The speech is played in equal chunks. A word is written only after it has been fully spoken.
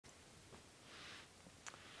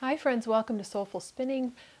Hi friends, welcome to Soulful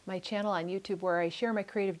Spinning, my channel on YouTube where I share my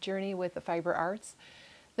creative journey with the fiber arts.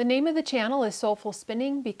 The name of the channel is Soulful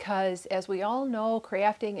Spinning because, as we all know,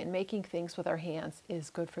 crafting and making things with our hands is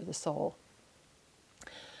good for the soul.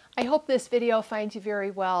 I hope this video finds you very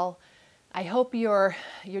well. I hope you're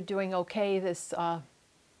doing okay this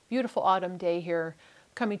beautiful autumn day here,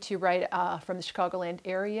 coming to you right from the Chicagoland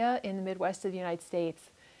area in the Midwest of the United States.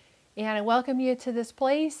 And I welcome you to this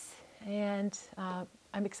place, and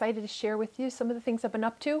I'm excited to share with you some of the things I've been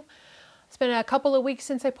up to. It's been a couple of weeks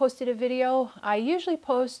since I posted a video. I usually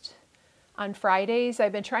post on Fridays.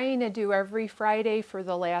 I've been trying to do every Friday for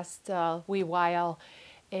the last wee while,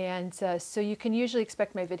 and so you can usually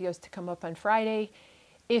expect my videos to come up on Friday.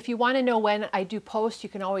 If you want to know when I do post, you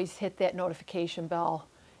can always hit that notification bell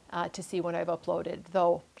to see when I've uploaded,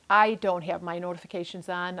 though I don't have my notifications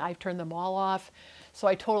on. I've turned them all off, so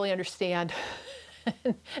I totally understand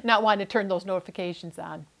not wanting to turn those notifications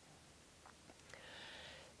on.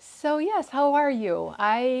 So yes, how are you?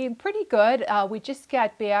 I'm pretty good. We just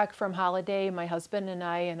got back from holiday, my husband and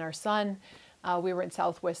I and our son. We were in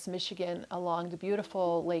Southwest Michigan along the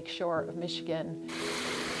beautiful lake shore of Michigan.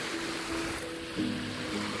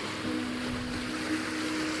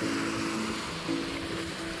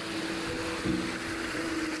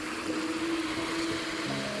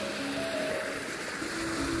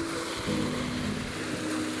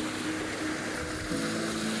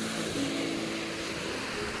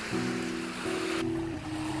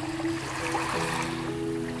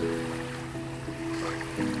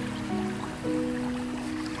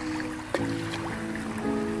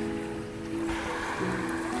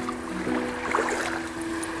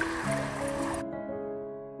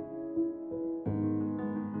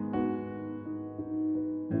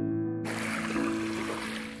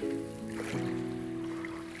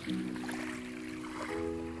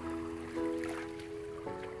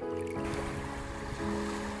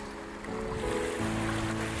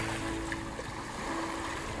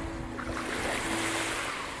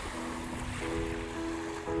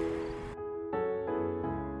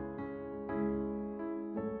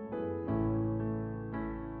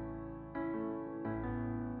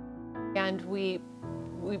 And we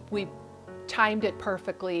timed it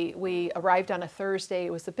perfectly. We arrived on a Thursday.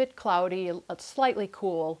 It was a bit cloudy, slightly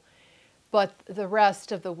cool, but the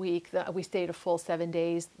rest of the week, we stayed a full 7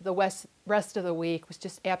 days. The rest of the week was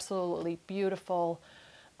just absolutely beautiful.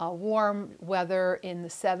 Warm weather in the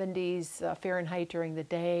 70s Fahrenheit during the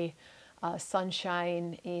day,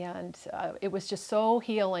 sunshine, and it was just so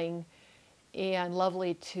healing and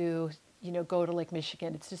lovely to, go to Lake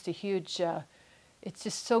Michigan. It's just a huge it's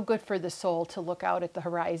just so good for the soul to look out at the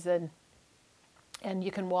horizon, and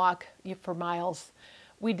you can walk for miles.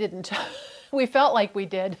 We didn't. We felt like we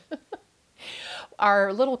did.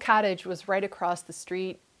 Our little cottage was right across the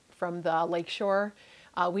street from the lake shore.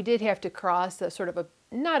 We did have to cross a sort of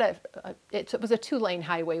it was a two-lane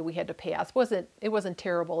highway we had to pass. It wasn't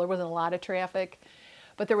terrible. There wasn't a lot of traffic,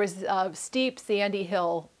 but there was a steep sandy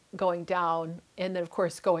hill going down, and then of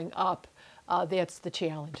course going up. That's the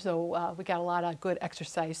challenge. So we got a lot of good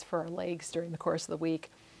exercise for our legs during the course of the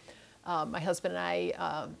week. My husband and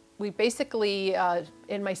I, we basically,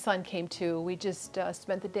 and my son came too, we just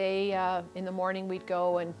spent the day, in the morning we'd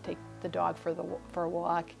go and take the dog for a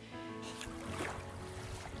walk.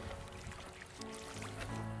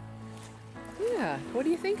 Yeah, what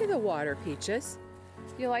do you think of the water, Peaches?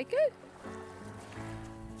 You like it?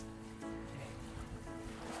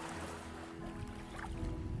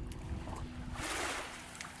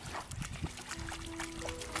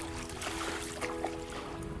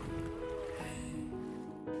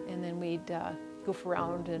 And then we'd goof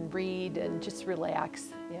around and read and just relax.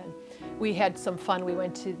 And we had some fun. We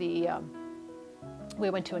went to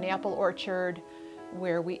an apple orchard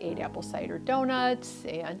where we ate apple cider donuts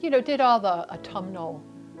and did all the autumnal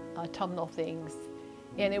things,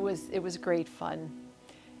 and it was great fun.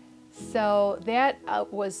 So that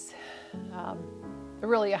was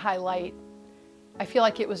really a highlight. I feel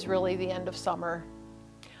like it was really the end of summer.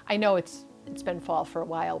 I know it's been fall for a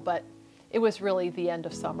while, but it was really the end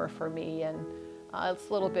of summer for me, and it's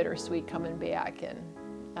a little bittersweet coming back.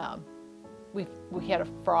 And we had a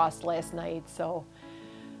frost last night, so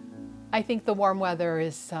I think the warm weather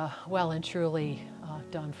is well and truly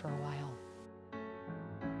done for a while.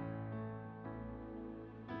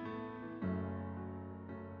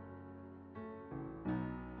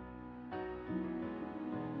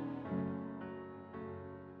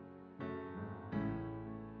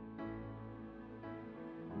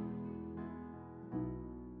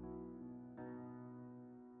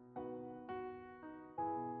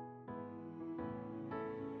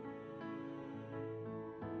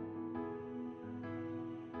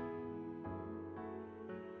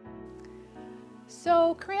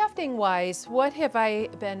 So crafting wise, what have I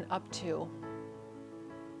been up to?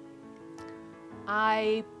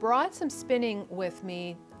 I brought some spinning with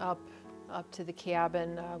me up to the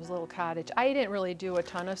cabin. It was a little cottage. I didn't really do a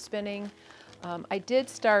ton of spinning. I did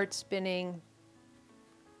start spinning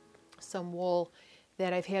some wool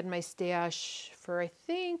that I've had in my stash for, I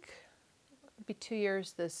think, it'll be 2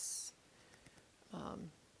 years this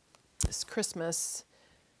Christmas.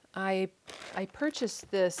 I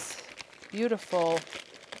purchased this beautiful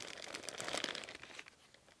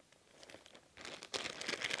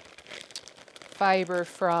fiber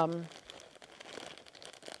from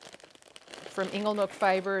Inglenook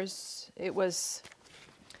Fibers. It was,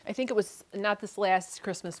 I think it was not this last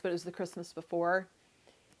Christmas, but it was the Christmas before.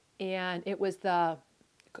 And it was the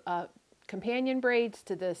companion braids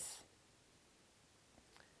to this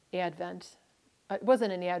Advent. It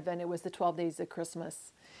wasn't an Advent, it was the 12 Days of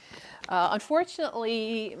Christmas.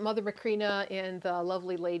 Unfortunately, Mother Macrina and the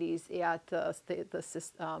lovely ladies at the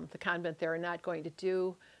convent there are not going to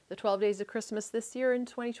do the 12 Days of Christmas this year in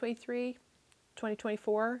 2023,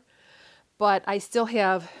 2024. But I still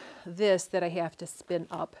have this that I have to spin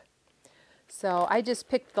up. So I just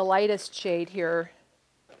picked the lightest shade here.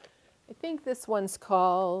 I think this one's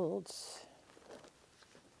called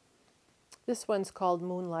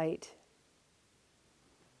Moonlight.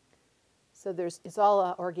 So it's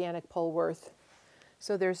all organic Polworth.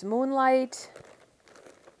 So there's Moonlight,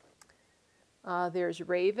 there's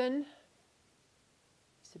Raven.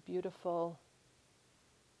 It's a beautiful,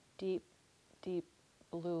 deep, deep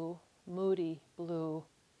blue, moody blue.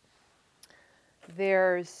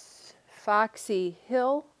 There's Foxy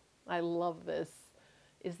Hill. I love this.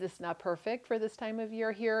 Is this not perfect for this time of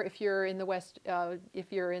year here? If you're in the west,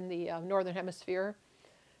 if you're in the northern hemisphere,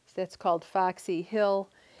 so that's called Foxy Hill.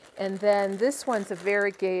 And then this one's a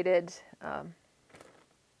variegated.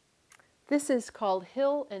 This is called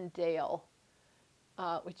Hill and Dale,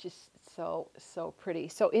 which is so pretty.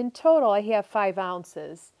 So in total, I have 5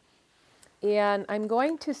 ounces, and I'm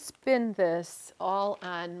going to spin this all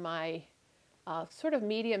on my sort of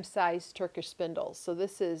medium-sized Turkish spindles. So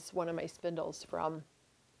this is one of my spindles from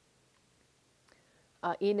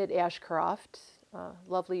Enid Ashcroft,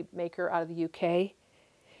 lovely maker out of the UK.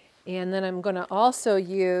 And then I'm going to also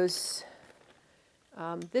use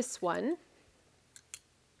this one.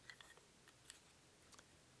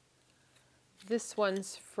 This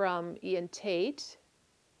one's from Ian Tate.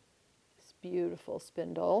 This beautiful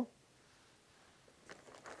spindle.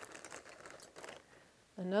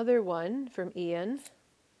 Another one from Ian.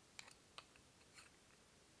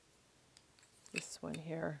 This one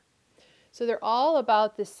here. So they're all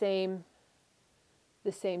about the same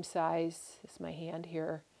size as my hand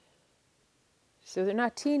here. So they're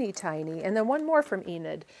not teeny tiny. And then one more from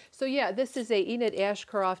Enid. So yeah, this is a Enid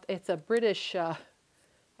Ashcroft. It's a British, I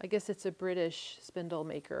guess it's a British spindle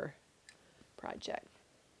maker project.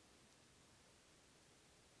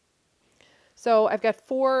 So I've got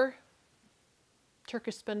 4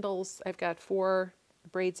 Turkish spindles. I've got 4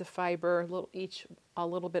 braids of fiber, each a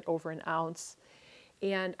little bit over an ounce.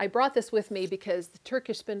 And I brought this with me because the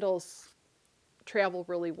Turkish spindles travel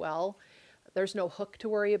really well. There's no hook to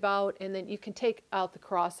worry about, and then you can take out the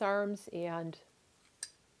cross arms and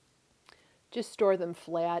just store them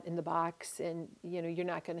flat in the box, and you know, you're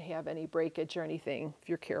not going to have any breakage or anything if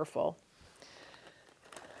you're careful.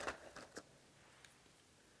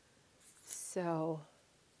 So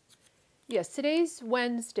yes, today's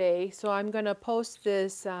Wednesday, so I'm going to post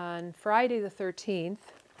this on Friday the 13th.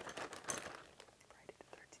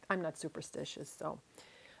 I'm not superstitious, so.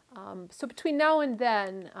 So between now and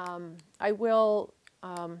then, I will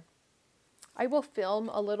film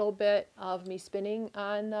a little bit of me spinning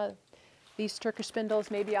on these Turkish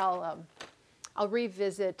spindles. Maybe I'll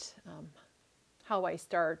revisit how I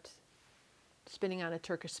start spinning on a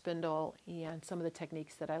Turkish spindle and some of the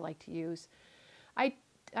techniques that I like to use. I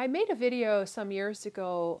made a video some years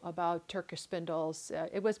ago about Turkish spindles.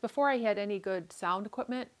 It was before I had any good sound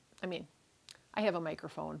equipment. I mean, I have a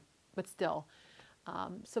microphone, but still.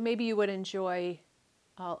 So maybe you would enjoy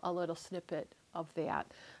a little snippet of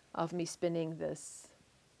that, of me spinning this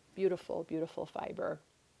beautiful, beautiful fiber.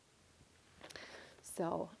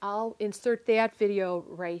 So I'll insert that video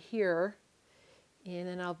right here, and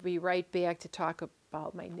then I'll be right back to talk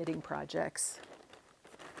about my knitting projects.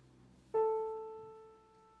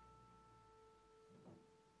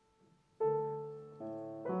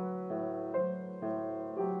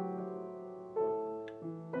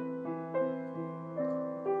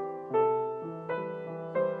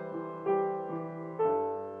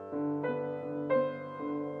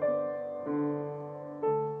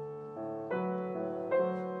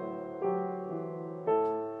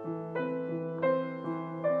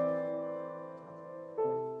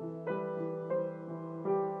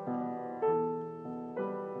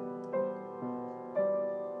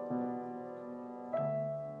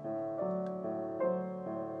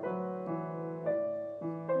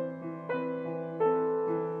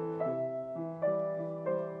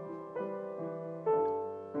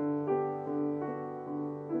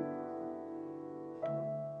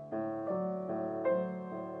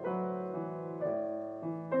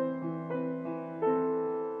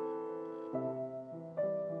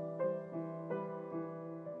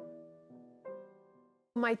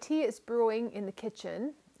 My tea is brewing in the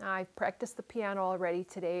kitchen. I practiced the piano already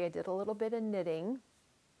today. I did a little bit of knitting.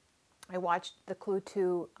 I watched the Clue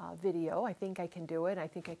 2 video. I think I can do it. I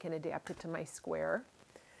think I can adapt it to my square.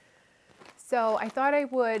 So I thought I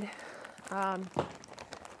would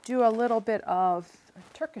do a little bit of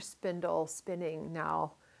Turkish spindle spinning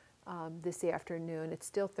now this afternoon. It's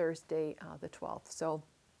still Thursday the 12th. So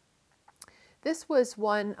this was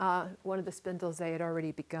one of the spindles I had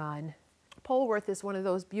already begun. Polwarth is one of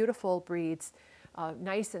those beautiful breeds,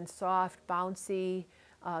 nice and soft, bouncy,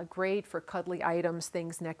 great for cuddly items,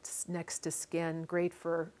 things next to skin. Great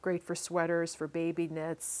for sweaters, for baby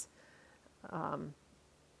knits.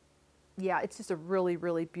 Yeah, it's just a really,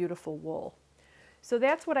 really beautiful wool. So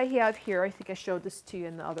that's what I have here. I think I showed this to you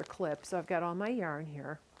in the other clip. So I've got all my yarn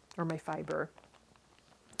here, or my fiber.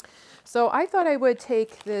 So I thought I would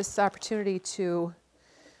take this opportunity to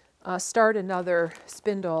start another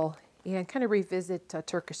spindle and kind of revisit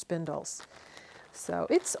Turkish spindles. So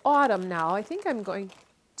it's autumn now. I think I'm going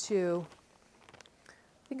to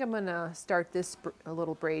start this a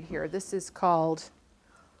little braid here. This is called,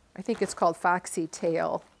 I think it's called Foxy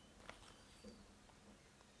Tail.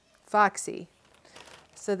 Foxy.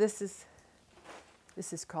 So this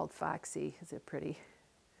is called Foxy. Is it pretty?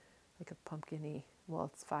 Like a pumpkin-y. Well,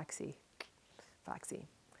 it's Foxy. Foxy.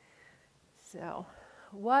 So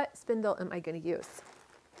what spindle am I going to use?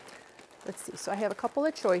 Let's see. So I have a couple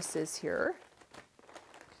of choices here.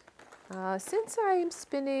 Since I'm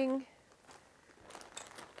spinning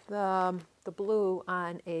the blue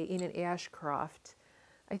on in an Ashcroft,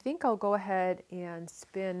 I think I'll go ahead and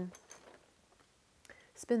spin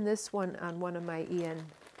this one on one of my Ian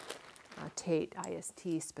Tate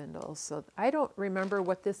IST spindles. So I don't remember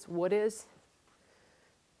what this wood is.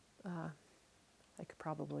 I could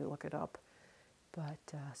probably look it up.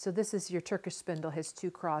 But so this is your Turkish spindle, has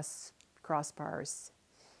two crossbars,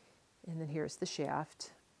 and then here's the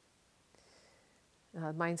shaft.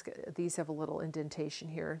 These have a little indentation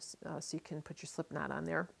here, so you can put your slip knot on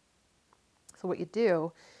there. So what you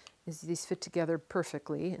do is these fit together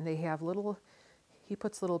perfectly, and they have little, he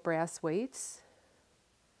puts little brass weights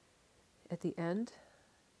at the end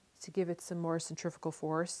to give it some more centrifugal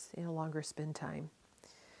force and a longer spin time.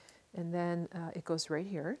 And then it goes right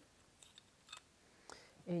here,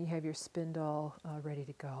 and you have your spindle ready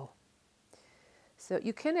to go. So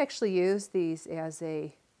you can actually use these as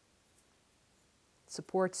a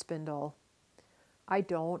support spindle. I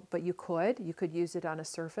don't, but you could. You could use it on a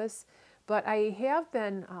surface. But I have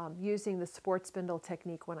been using the support spindle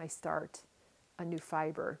technique when I start a new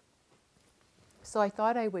fiber. So I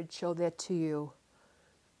thought I would show that to you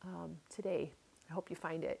today. I hope you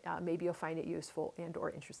find it. Maybe you'll find it useful and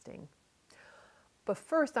or interesting. But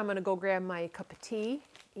first, I'm going to go grab my cup of tea,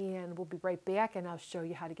 and we'll be right back, and I'll show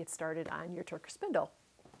you how to get started on your Turkish spindle.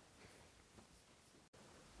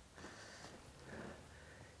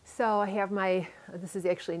 So I have this is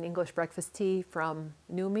actually an English breakfast tea from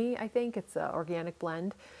Numi, I think. It's an organic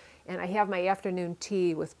blend. And I have my afternoon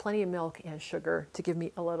tea with plenty of milk and sugar to give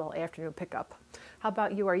me a little afternoon pickup. How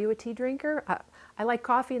about you? Are you a tea drinker? I like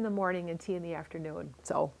coffee in the morning and tea in the afternoon.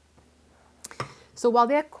 So while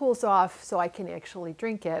that cools off so I can actually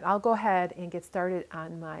drink it, I'll go ahead and get started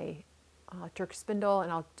on my Turkish spindle,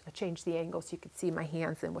 and I'll change the angle so you can see my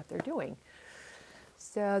hands and what they're doing.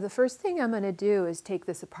 So the first thing I'm going to do is take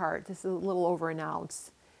this apart. This is a little over an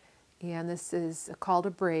ounce, and this is called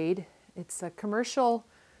a braid. It's a commercially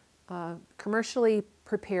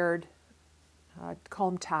prepared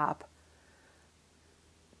comb top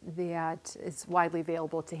that is widely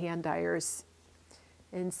available to hand dyers.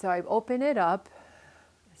 And so I open it up.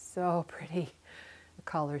 So pretty. The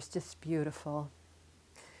color's just beautiful.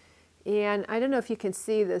 And I don't know if you can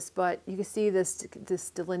see this, but you can see this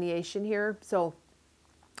delineation here. So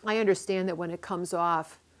I understand that when it comes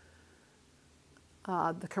off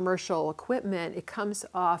the commercial equipment, it comes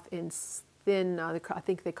off in thin, I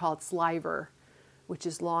think they call it sliver, which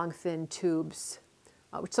is long, thin tubes,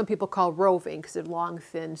 which some people call roving because they're long,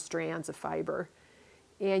 thin strands of fiber.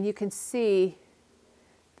 And you can see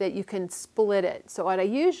that you can split it. So what I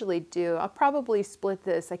usually do, I'll probably split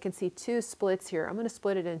this. I can see two splits here. I'm going to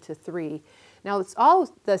split it into three. Now it's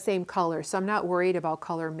all the same color, so I'm not worried about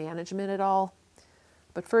color management at all.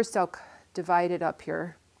 But first I'll divide it up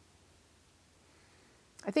here.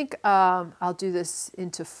 I think I'll do this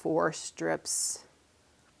into 4 strips.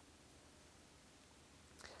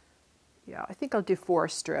 Yeah, I think I'll do 4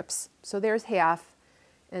 strips. So there's half,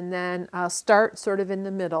 and then I'll start sort of in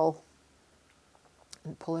the middle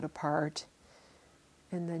and pull it apart,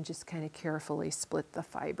 and then just kind of carefully split the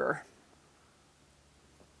fiber.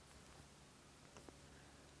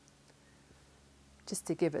 just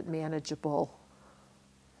to give it manageable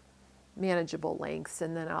lengths,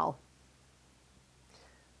 and then I'll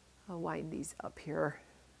wind these up here.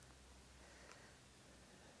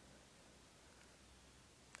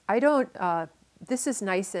 I don't, this is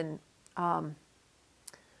nice and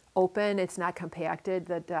open. It's not compacted.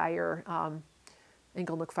 The dyer,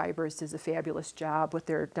 Inglenook Fibers, does a fabulous job with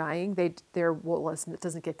their dyeing. Their wool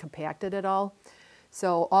doesn't get compacted at all.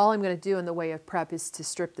 So all I'm going to do in the way of prep is to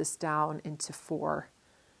strip this down into 4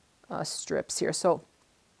 strips here. So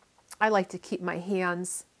I like to keep my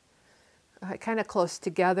hands kind of close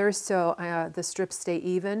together so the strips stay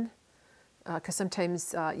even, because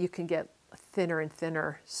sometimes you can get thinner and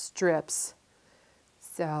thinner strips.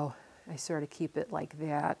 So I sort of keep it like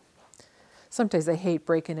that. Sometimes I hate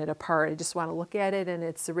breaking it apart. I just want to look at it in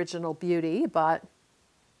its original beauty, but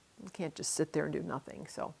you can't just sit there and do nothing.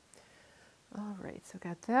 So, all right, so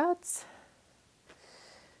got that.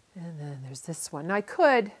 And then there's this one. Now I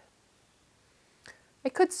could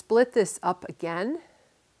split this up again.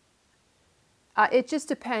 It just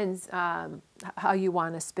depends how you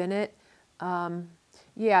want to spin it.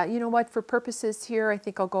 Yeah, you know what? For purposes here, I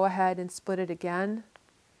think I'll go ahead and split it again.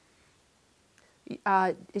 You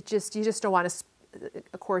just don't want to,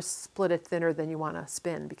 of course, split it thinner than you want to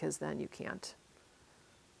spin, because then you can't.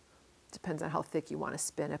 Depends on how thick you want to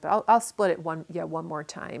spin it, but I'll split it one more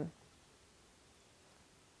time.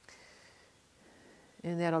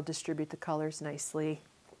 And that'll distribute the colors nicely.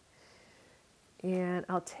 And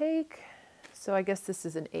I'll take, so I guess this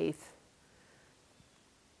is an 1/8.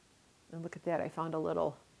 And look at that, I found a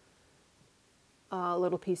little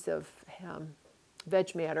piece of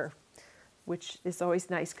veg matter, which is always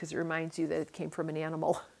nice because it reminds you that it came from an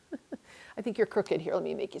animal. I think you're crooked here. Let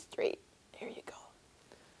me make you straight. There you go.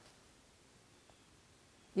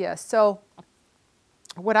 Yeah, so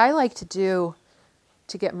what I like to do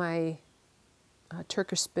to get my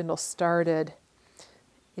Turkish spindle started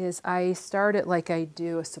is I start it like I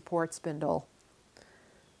do a support spindle.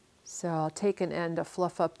 So I'll take an end,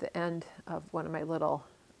 fluff up the end of one of my little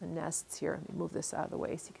nests here. Let me move this out of the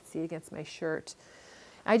way so you can see against my shirt.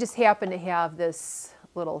 I just happen to have this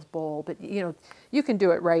little bowl, but you can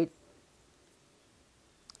do it right.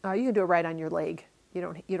 You can do it right on your leg. You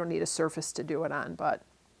don't need a surface to do it on, but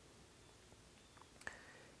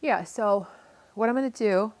yeah. So what I'm going to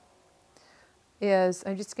do is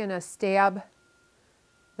I'm just going to stab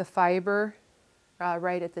the fiber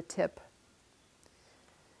right at the tip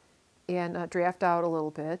and draft out a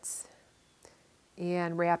little bit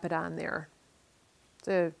and wrap it on there.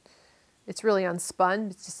 So it's really unspun.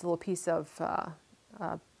 It's just a little piece of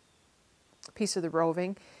the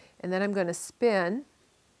roving, and then I'm going to spin,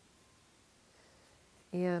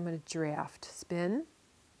 and I'm going to draft, spin,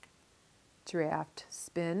 draft,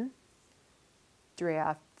 spin,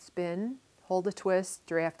 draft, spin, hold a twist,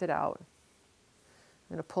 draft it out.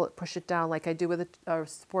 I'm going to push it down like I do with a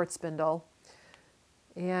support spindle,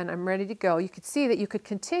 and I'm ready to go. You could see that you could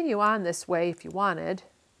continue on this way if you wanted,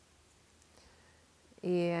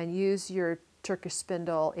 and use your Turkish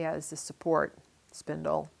spindle as a support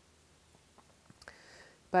spindle.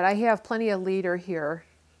 But I have plenty of leader here.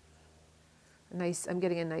 I'm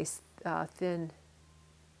getting a nice thin,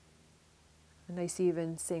 a nice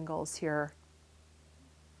even singles here.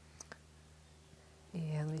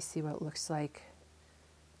 And let me see what it looks like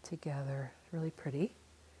together. Really pretty.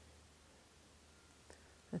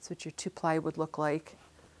 That's what your 2-ply would look like.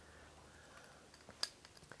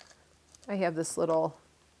 I have this little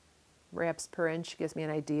wraps per inch, gives me an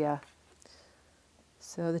idea.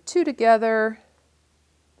 So the 2 together,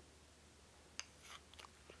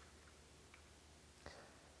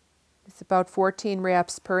 it's about 14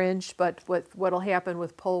 wraps per inch, but what'll happen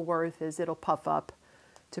with Polworth is it'll puff up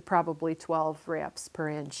to probably 12 wraps per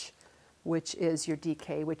inch, which is your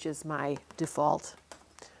DK, which is my default.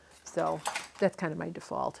 So that's kind of my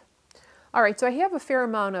default. All right, so I have a fair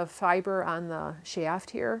amount of fiber on the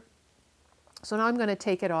shaft here. So now I'm going to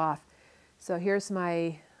take it off. So here's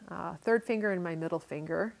my 3rd finger and my middle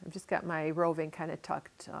finger. I've just got my roving kind of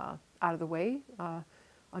tucked out of the way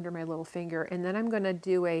under my little finger. And then I'm going to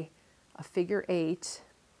do a figure 8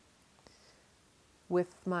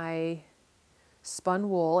 with my spun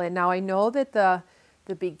wool. And now I know that the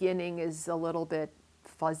beginning is a little bit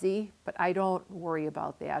fuzzy, but I don't worry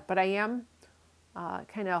about that. But I am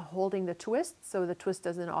kind of holding the twist so the twist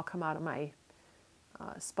doesn't all come out of my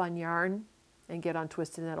spun yarn and get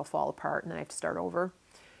untwisted, and it'll fall apart and then I have to start over.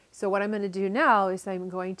 So what I'm going to do now is I'm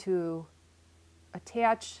going to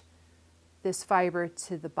attach this fiber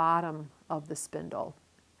to the bottom of the spindle.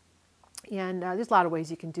 And there's a lot of ways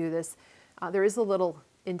you can do this. There is a little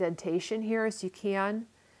indentation here, so you can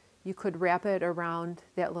you could wrap it around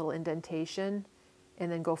that little indentation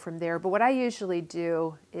and then go from there. But what I usually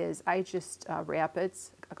do is I just wrap it,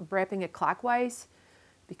 I'm wrapping it clockwise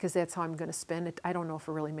because that's how I'm going to spin it. I don't know if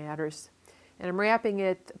it really matters. And I'm wrapping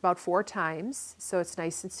it about 4 times so it's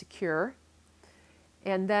nice and secure.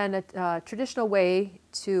 And then a traditional way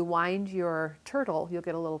to wind your turtle, you'll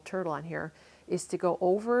get a little turtle on here, is to go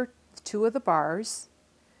over 2 of the bars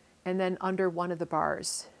and then under 1 of the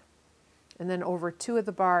bars. And then over 2 of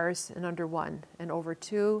the bars and under 1, and over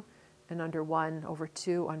 2 and under 1, over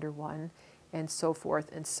 2, under 1, and so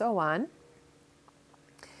forth and so on.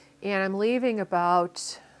 And I'm leaving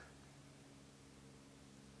about,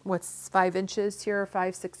 what's 5 inches here,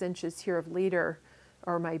 5, 6 inches here of leader,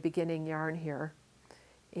 or my beginning yarn here.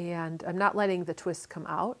 And I'm not letting the twist come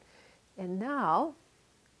out. And now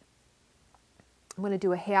I'm going to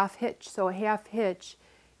do a half hitch. So a half hitch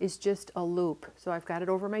is just a loop. So I've got it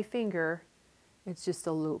over my finger. It's just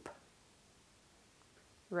a loop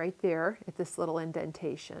right there at this little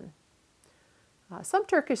indentation. Some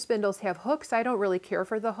Turkish spindles have hooks. I don't really care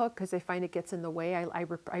for the hook because I find it gets in the way.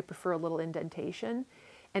 I prefer a little indentation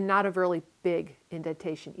and not a really big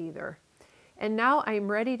indentation either. And now I'm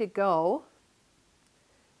ready to go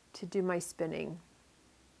to do my spinning.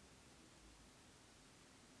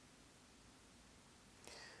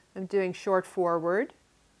 I'm doing short forward.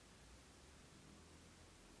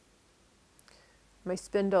 My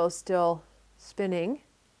spindle is still spinning,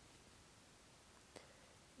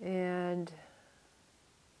 and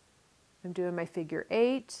I'm doing my figure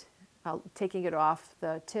 8, taking it off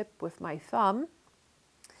the tip with my thumb,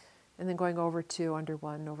 and then going over 2, under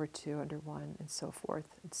 1, over 2, under 1, and so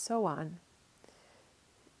forth and so on.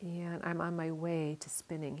 And I'm on my way to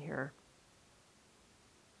spinning here.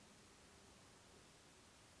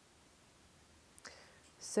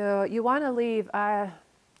 So you want to leave,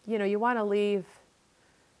 you want to leave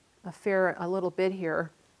a little bit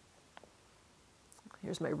here.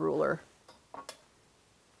 Here's my ruler.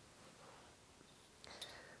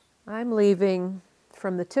 I'm leaving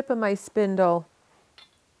from the tip of my spindle,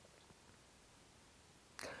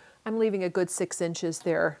 I'm leaving a good 6 inches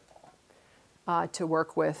there to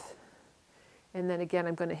work with. And then again,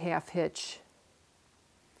 I'm going to half hitch.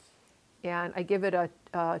 And I give it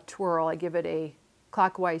a twirl. I give it a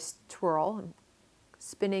clockwise twirl. I'm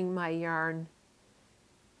spinning my yarn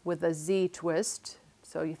with a Z twist.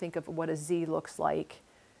 So you think of what a Z looks like.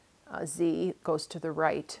 A Z goes to the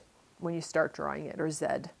right when you start drawing it, or Z.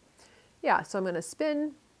 Yeah, so I'm going to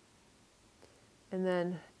spin and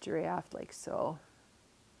then draft like so.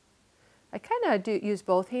 I kind of do use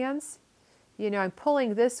both hands. You know, I'm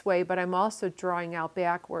pulling this way, but I'm also drawing out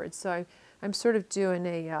backwards. So I'm sort of doing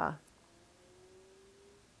a,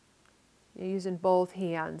 using both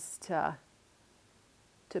hands to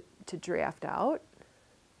draft out.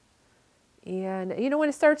 And, you know, when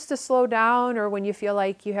it starts to slow down or when you feel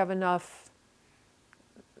like you have enough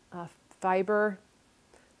fiber,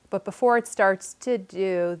 but before it starts to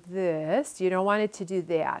do this, you don't want it to do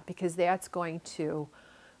that because that's going to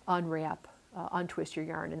unwrap, untwist your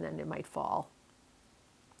yarn, and then it might fall.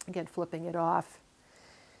 Again, flipping it off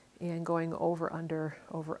and going over, under,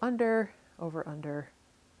 over, under, over, under,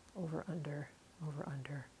 over, under, over,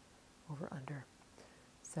 under, over, under.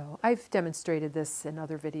 So I've demonstrated this in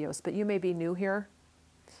other videos, but you may be new here.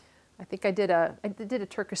 I think I did a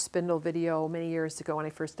Turkish spindle video many years ago when I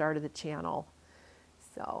first started the channel.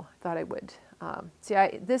 So I thought I would. See,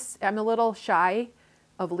 I'm a little shy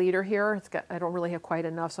of leader here. I don't really have quite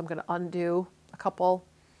enough, so I'm going to undo a couple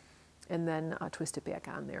and then twist it back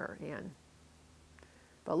on there.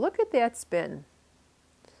 But look at that spin.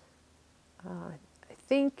 I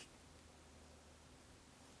think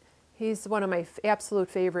he's one of my absolute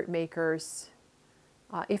favorite makers.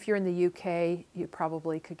 If you're in the UK, you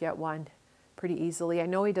probably could get one pretty easily. I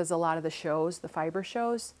know he does a lot of the shows, the fiber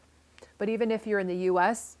shows, but even if you're in the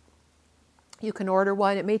US, you can order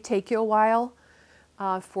one. It may take you a while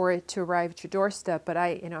for it to arrive at your doorstep, but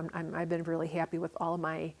I've been really happy with all of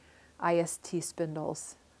my IST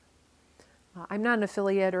spindles. I'm not an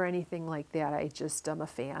affiliate or anything like that. I'm a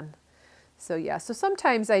fan. So yeah, so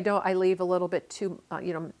sometimes I leave a little bit too,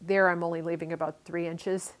 there I'm only leaving about 3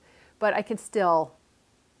 inches, but I can still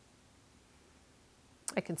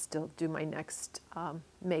do my next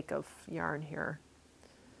make of yarn here.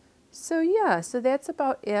 So yeah, so that's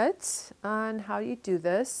about it on how you do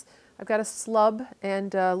this. I've got a slub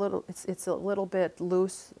and it's a little bit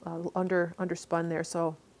loose, underspun there,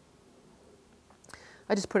 so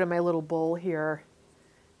I just put in my little bowl here,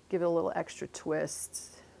 give it a little extra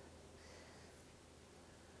twist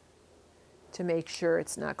to make sure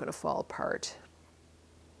it's not going to fall apart.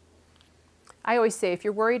 I always say if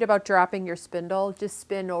you're worried about dropping your spindle, just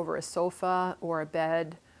spin over a sofa or a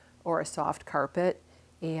bed or a soft carpet,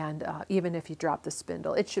 and even if you drop the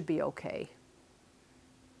spindle, it should be okay.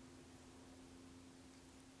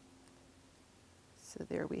 So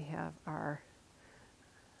there we have our,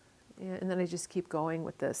 and then I just keep going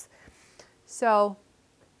with this. So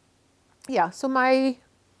yeah, so my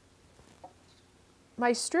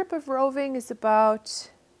strip of roving is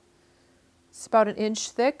about, it's about 1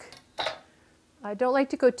 inch thick. I don't like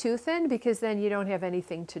to go too thin because then you don't have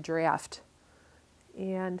anything to draft.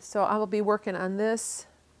 And so I will be working on this.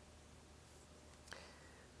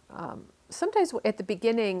 Sometimes at the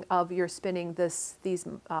beginning of your spinning, these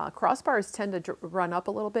crossbars tend to run up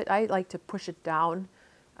a little bit. I like to push it down,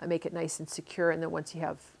 make it nice and secure, and then once you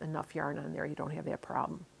have enough yarn on there, you don't have that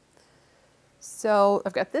problem. So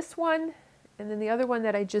I've got this one, and then the other one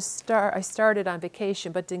that I started on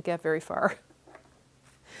vacation but didn't get very far.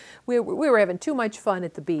 We were having too much fun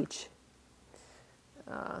at the beach.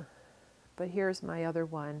 But here's my other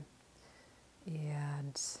one.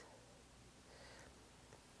 And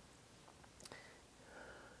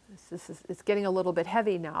it's getting a little bit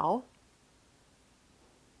heavy now.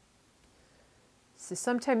 So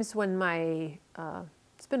sometimes when my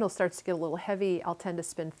spindle starts to get a little heavy, I'll tend to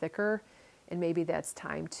spin thicker, and maybe that's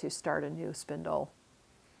time to start a new spindle.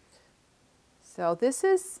 So this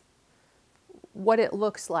is what it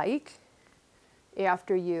looks like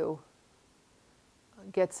after you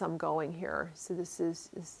get some going here. So this is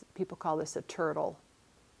people call this a turtle.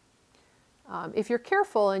 If you're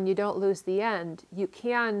careful and you don't lose the end, you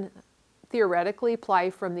can theoretically ply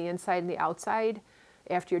from the inside and the outside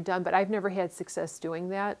after you're done, but I've never had success doing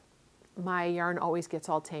that. My yarn always gets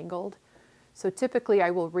all tangled. So typically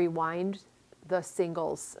I will rewind the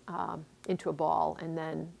singles into a ball and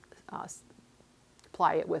then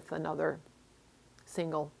ply it with another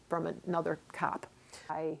single from another cop.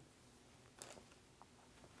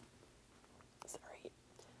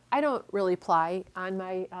 I don't really ply on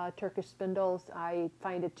my Turkish spindles. I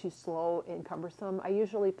find it too slow and cumbersome. I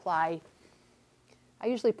usually ply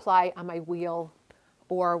on my wheel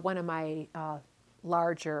or one of my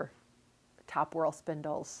larger top whirl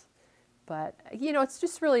spindles. But you know, it's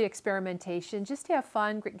just really experimentation. Just have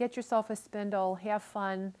fun. Get yourself a spindle. Have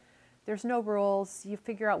fun. There's no rules. You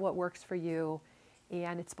figure out what works for you,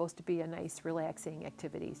 and it's supposed to be a nice, relaxing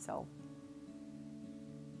activity. So.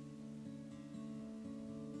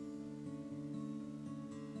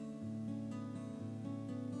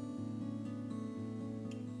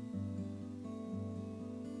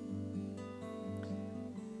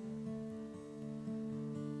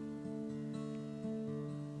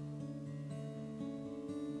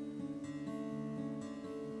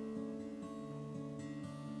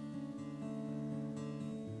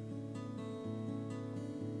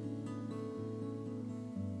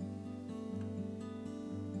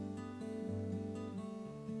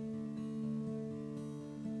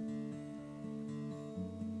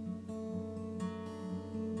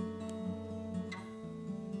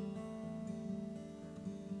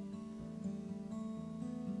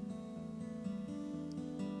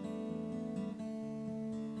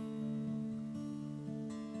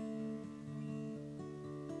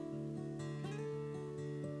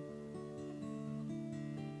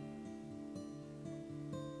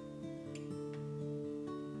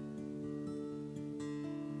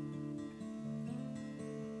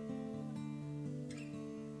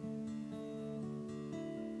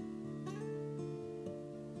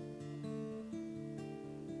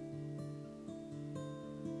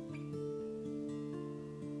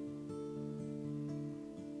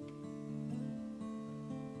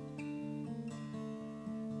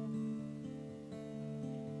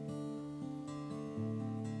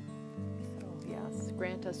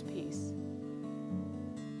 Grant us peace.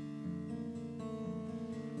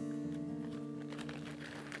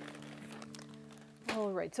 All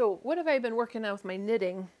right, so what have I been working on with my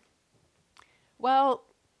knitting? Well,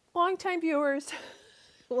 longtime viewers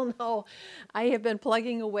will know I have been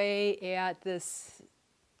plugging away at this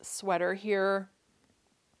sweater here.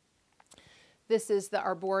 This is the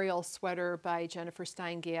Arboreal sweater by Jennifer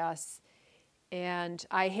Stein-Gass. And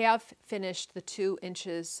I have finished the 2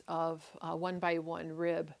 inches of 1x1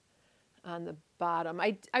 rib on the bottom.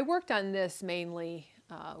 I worked on this mainly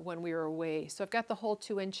when we were away. So I've got the whole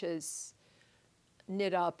 2 inches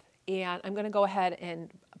knit up, and I'm going to go ahead and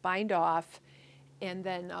bind off and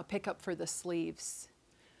then pick up for the sleeves.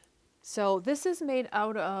 So this is made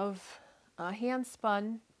out of hand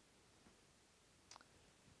spun.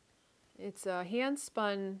 It's a hand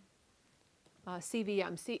spun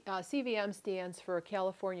CVM. CVM stands for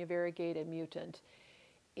California Variegated Mutant.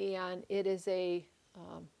 and it is a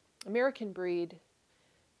American breed.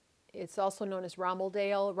 It's also known as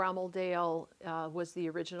Rommeldale. Rommeldale was the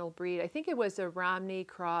original breed. I think it was a Romney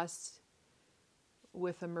crossed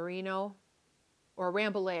with a Merino or a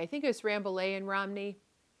Rambouillet. I think it was Rambouillet and Romney.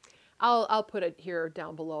 I'll put it here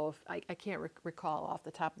down below. If I can't recall off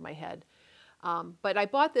the top of my head. But I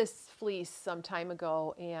bought this fleece some time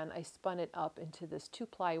ago, and I spun it up into this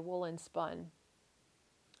 2-ply woolen spun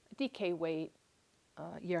DK weight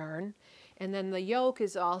yarn. And then the yoke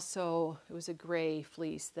is also, it was a gray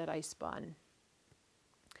fleece that I spun.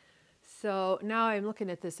 So now I'm looking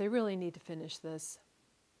at this. I really need to finish this.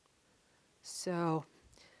 So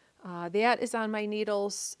that is on my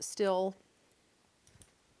needles still.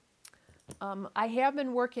 I have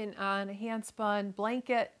been working on a hand-spun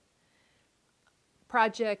blanket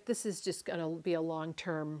project. This is just going to be a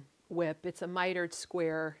long-term whip. It's a mitered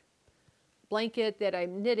square blanket that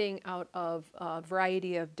I'm knitting out of a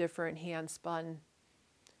variety of different hand-spun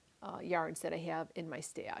yarns that I have in my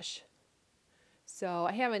stash. So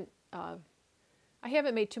I haven't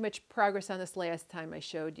made too much progress on this last time I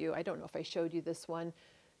showed you. I don't know if I showed you this one.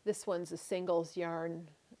 This one's a singles yarn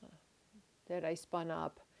that I spun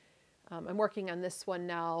up. I'm working on this one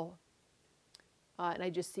now, and I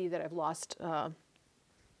just see that I've lost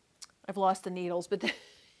the needles, but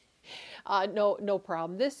no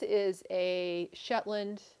problem. This is a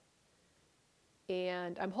Shetland,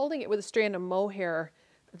 and I'm holding it with a strand of mohair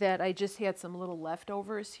that I just had some little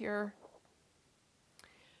leftovers here.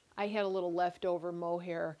 I had a little leftover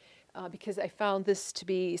mohair because I found this to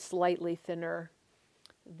be slightly thinner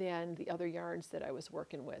than the other yarns that I was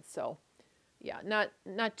working with. So yeah,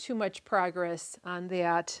 not too much progress on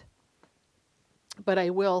that, but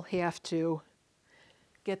I will have to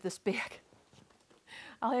get this back.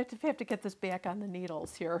 I'll have to get this back on the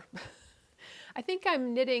needles here. I think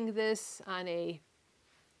I'm knitting this on a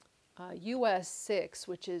US 6,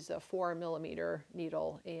 which is a 4mm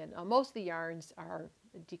needle, and most of the yarns are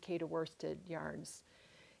decayed worsted yarns.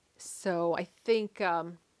 So I think I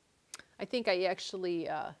actually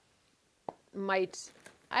might.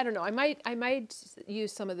 I don't know. I might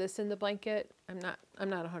use some of this in the blanket. I'm not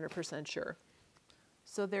 100% sure.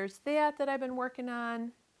 So there's that I've been working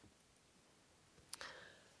on.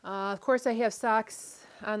 Of course, I have socks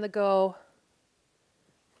on the go.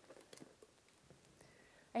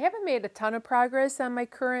 I haven't made a ton of progress on my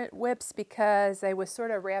current whips because I was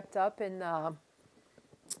sort of wrapped up in the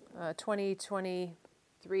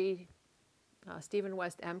 2023 Stephen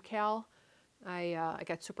West MCAL. I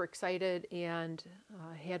got super excited and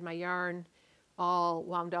had my yarn all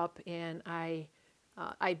wound up, and I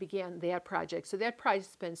began that project. So that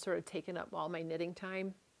project's been sort of taking up all my knitting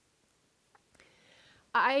time.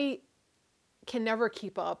 I can never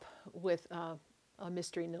keep up with a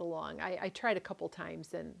mystery knit along. I tried a couple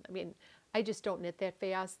times, and I mean, I just don't knit that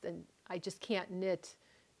fast, and I just can't knit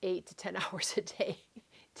 8 to 10 hours a day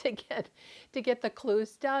to get the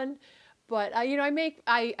clues done. But you know,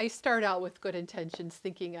 I start out with good intentions,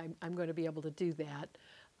 thinking I'm going to be able to do that.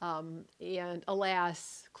 And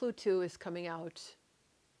alas, Clue 2 is coming out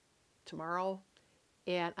tomorrow,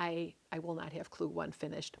 and I will not have Clue 1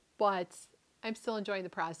 finished. But I'm still enjoying the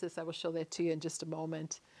process. I will show that to you in just a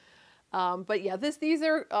moment. But yeah, these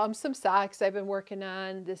are some socks I've been working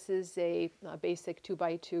on. This is a basic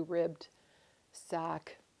 2x2 ribbed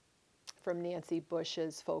sock from Nancy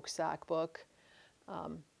Bush's folk sock book.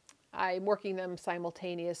 I'm working them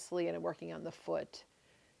simultaneously, and I'm working on the foot.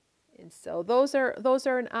 And so those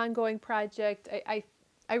are an ongoing project. I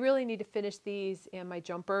really need to finish these and my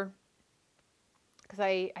jumper, because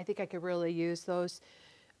I think I could really use those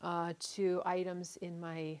 2 items in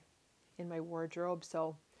my wardrobe.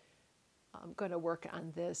 So I'm going to work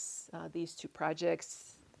on these 2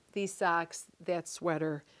 projects, these socks, that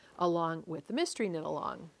sweater, along with the mystery knit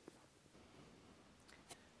along.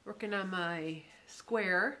 Working on my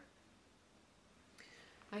square.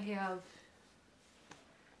 I have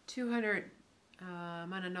 200,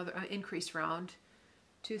 I'm on another increase round,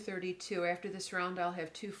 232. After this round I'll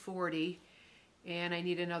have 240, and I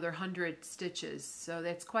need another 100 stitches. So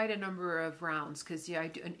that's quite a number of rounds, because yeah, I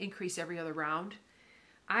do an increase every other round.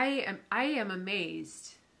 I am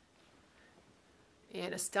amazed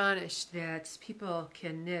and astonished that people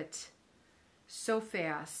can knit so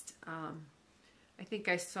fast. I think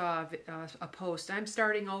I saw a post. I'm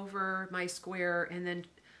starting over my square, and then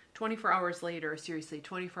 24 hours later, seriously,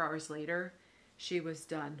 24 hours later, she was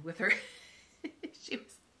done with her.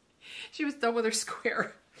 she was done with her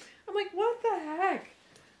square. I'm like, what the heck?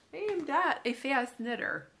 I am not a fast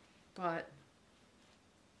knitter, but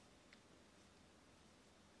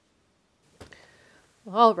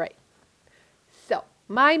all right. So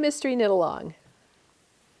my mystery knit along.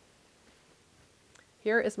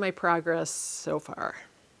 Here is my progress so far.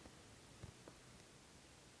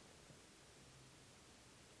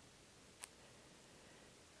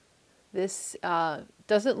 This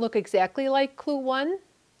doesn't look exactly like clue 1.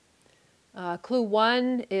 Clue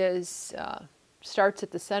 1 is starts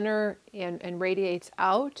at the center and radiates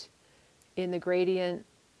out in the gradient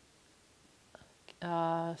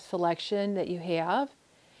selection that you have.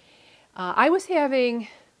 I was having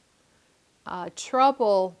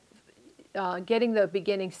trouble getting the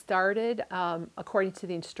beginning started according to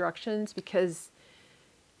the instructions because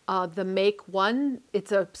the make 1,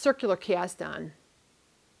 it's a circular cast on.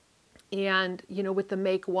 And, you know, with the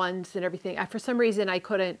make 1s and everything, for some reason I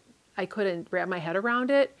couldn't wrap my head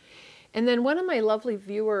around it. And then one of my lovely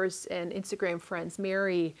viewers and Instagram friends,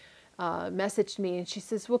 Mary, messaged me and she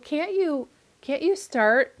says, well, can't you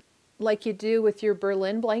start like you do with your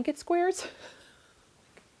Berlin blanket squares?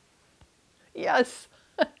 Yes.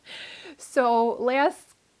 So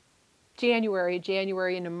last January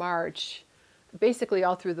into March, basically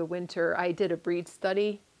all through the winter, I did a breed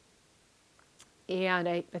study. And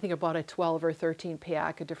I think I bought a 12 or 13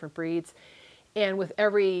 pack of different breeds. And with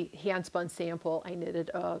every hand-spun sample, I knitted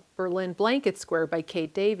a Berlin blanket square by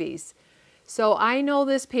Kate Davies. So I know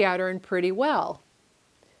this pattern pretty well.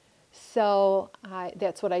 So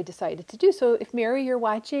that's what I decided to do. So if Mary, you're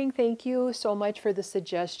watching, thank you so much for the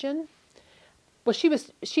suggestion. Well,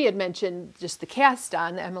 she had mentioned just the cast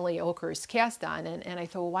on, Emily Oker's cast on, and I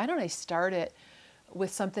thought, well, why don't I start it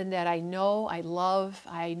with something that I know, I love,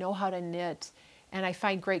 I know how to knit, and I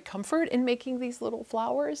find great comfort in making these little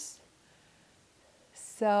flowers.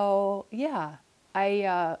 So yeah,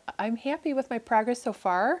 I'm happy with my progress so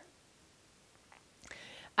far.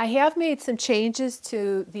 I have made some changes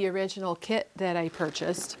to the original kit that I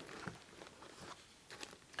purchased.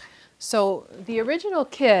 So the original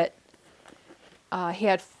kit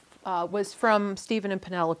was from Stephen and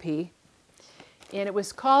Penelope, and it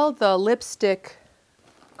was called the Lipstick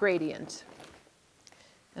Gradient.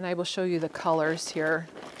 And I will show you the colors here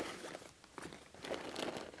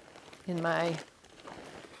in my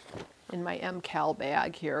MCal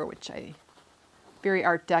bag here, which very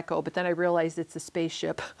Art Deco, but then I realized it's a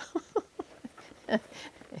spaceship.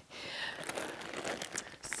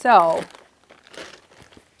 So,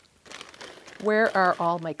 where are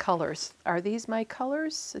all my colors? Are these my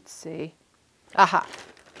colors? Let's see. Aha.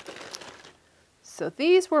 So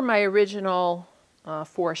these were my original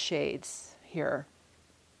 4 shades here.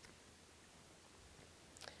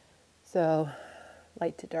 So,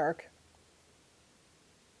 light to dark.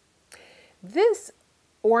 This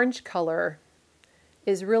orange color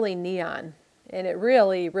is really neon, and it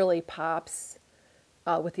really, really pops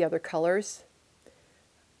with the other colors.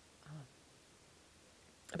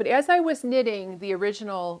 But as I was knitting the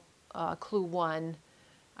original Clue 1,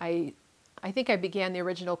 I think I began the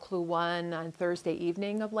original Clue 1 on Thursday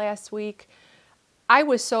evening of last week. I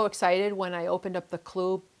was so excited when I opened up the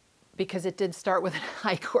Clue because it did start with an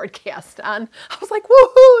I-cord cast on. I was like,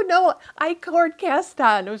 woohoo, no, I-cord cast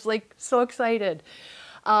on. I was like so excited.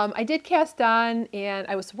 I did cast on, and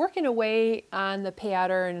I was working away on the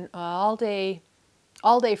pattern all day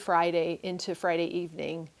Friday into Friday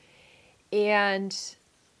evening. And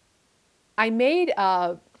I made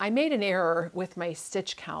an error with my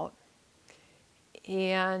stitch count.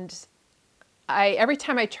 And every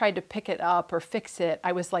time I tried to pick it up or fix it,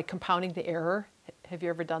 I was like compounding the error. Have you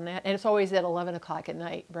ever done that? And it's always at 11 o'clock at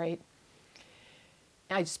night, right?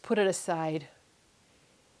 And I just put it aside.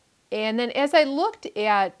 And then as I looked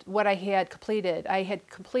at what I had completed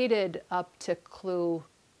up to Clue,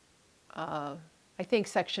 I think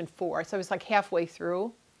section 4. So I was like halfway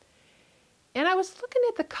through. And I was looking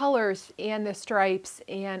at the colors and the stripes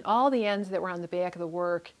and all the ends that were on the back of the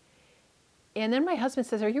work. And then my husband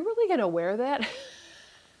says, are you really going to wear that?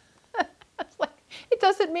 I was like, it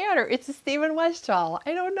doesn't matter. It's a Stephen West shawl.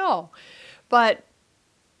 I don't know. But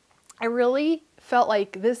I really felt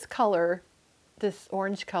like this color, this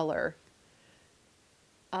orange color,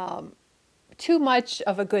 too much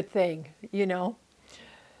of a good thing, you know?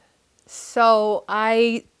 So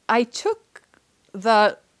I took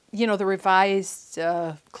the revised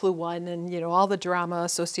Clue 1 and, all the drama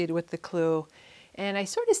associated with the Clue. And I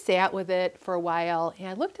sort of sat with it for a while, and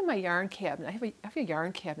I looked in my yarn cabinet. I have a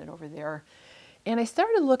yarn cabinet over there. And I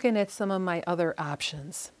started looking at some of my other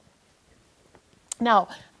options. Now,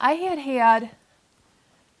 I had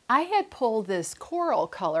pulled this coral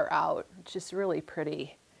color out, which is really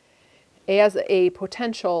pretty, as a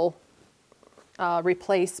potential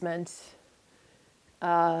replacement.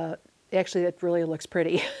 Actually, it really looks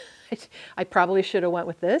pretty. I probably should have went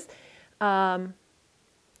with this.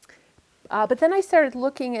 But then I started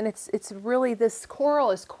looking, and it's really, this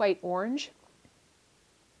coral is quite orange.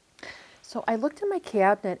 So I looked in my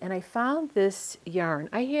cabinet and I found this yarn.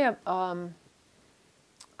 I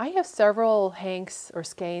have several hanks or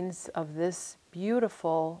skeins of this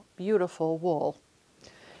beautiful, beautiful wool.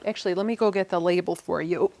 Actually, let me go get the label for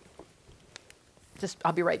you.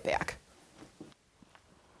 I'll be right back.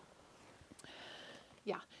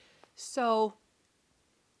 Yeah, so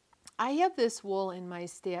I have this wool in my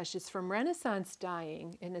stash. It's from Renaissance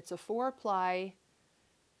Dyeing, and it's a 4-ply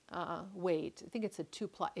weight. I think it's a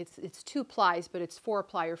 2-ply. It's 2 plies, but it's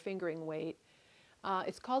 4-ply or fingering weight.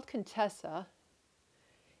 It's called Contessa,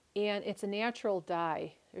 and it's a natural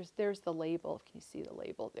dye. There's the label. Can you see the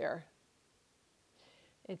label there?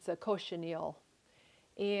 It's a cochineal,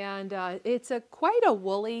 and it's quite a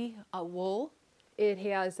woolly wool. It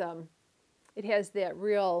has that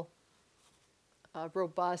real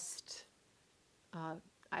robust.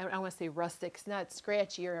 I don't want to say rustic. It's not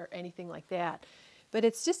scratchy or anything like that. But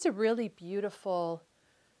it's just a really beautiful,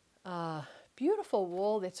 beautiful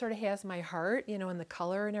wool that sort of has my heart, you know, in the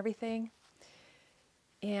color and everything.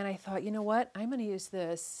 And I thought, you know what? I'm going to use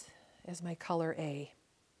this as my color A.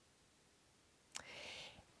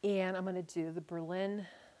 And I'm going to do the Berlin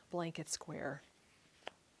blanket square.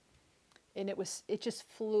 And it just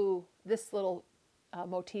flew, this little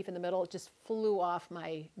motif in the middle, it just flew off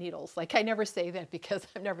my needles. Like, I never say that because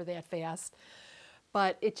I'm never that fast.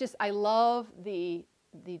 But I love the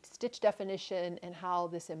stitch definition and how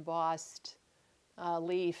this embossed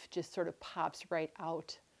leaf just sort of pops right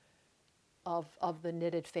out of the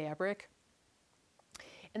knitted fabric.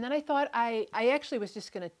 And then I thought I actually was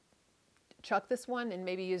just going to chuck this one and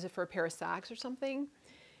maybe use it for a pair of socks or something.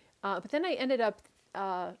 But then I ended up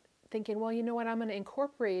thinking, well, you know what, I'm going to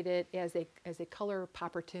incorporate it as a color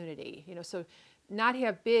opportunity. You know, so not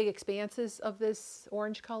have big expanses of this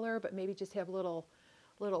orange color, but maybe just have little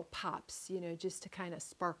pops, you know, just to kind of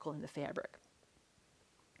sparkle in the fabric.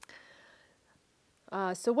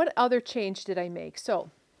 So what other change did I make? So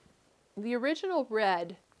the original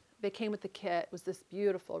red that came with the kit was this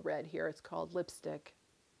beautiful red here. It's called Lipstick.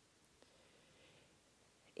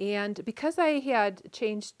 And because I had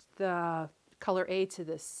changed the color A to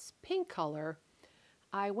this pink color,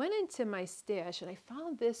 I went into my stash and I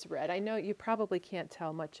found this red. I know you probably can't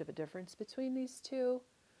tell much of a difference between these two.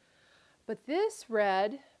 But this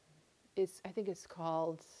red is, I think it's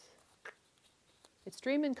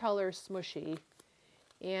Dream in Color Smushy,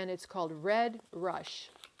 and it's called Red Rush.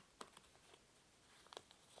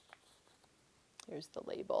 Here's the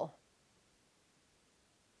label.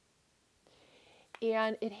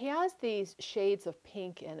 And it has these shades of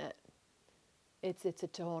pink in it. It's a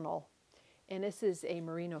tonal. And this is a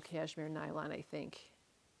merino cashmere nylon, I think.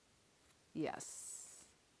 Yes.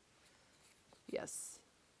 Yes.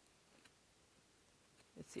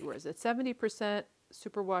 Let's see, where is it? 70%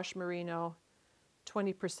 superwash merino,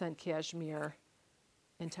 20% cashmere,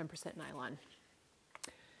 and 10% nylon.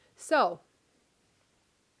 So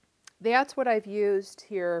that's what I've used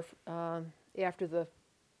here after the,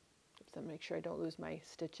 so make sure I don't lose my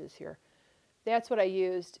stitches here. That's what I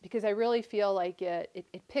used because I really feel like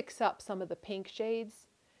it picks up some of the pink shades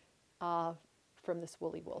from this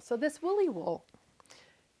woolly wool. So this woolly wool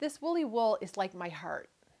is like my heart.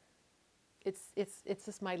 It's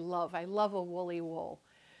just my love. I love a woolly wool.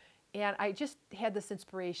 And I just had this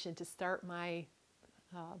inspiration to start my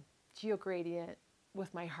Geogradient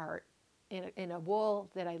with my heart in a wool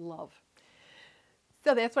that I love.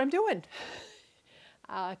 So that's what I'm doing.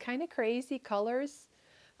 Kind of crazy colors.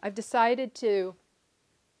 I've decided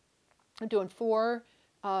I'm doing 4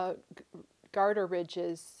 garter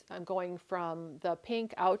ridges. I'm going from the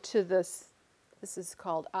pink out to this is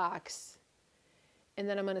called Ox. And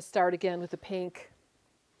then I'm going to start again with the pink.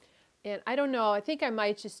 And I don't know, I think I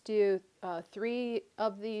might just do 3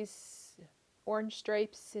 of these orange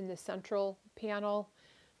stripes in the central panel.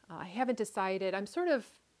 I haven't decided. I'm sort of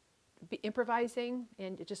improvising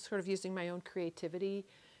and just sort of using my own creativity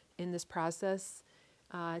in this process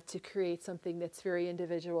to create something that's very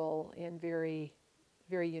individual and very,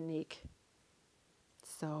 very unique.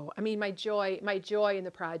 So, I mean, my joy in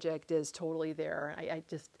the project is totally there.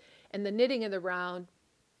 And the knitting in the round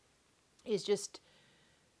is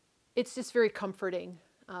it's just very comforting.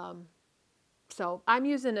 So I'm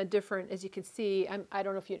using a different, as you can see, I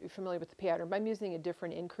don't know if you're familiar with the pattern, but I'm using a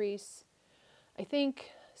different increase. I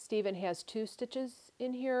think Stephen has 2 stitches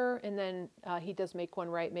in here, and then he does make one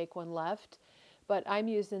right, make one left. But I'm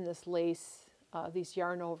using this lace, these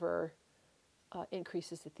yarn over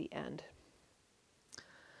increases at the end.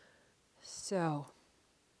 So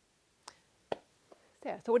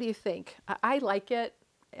what do you think? I like it.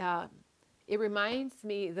 It reminds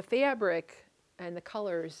me, the fabric and the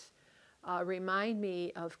colors remind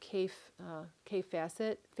me of Kaffe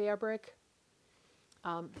Fassett fabric,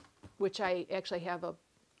 which I actually have a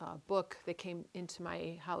book that came into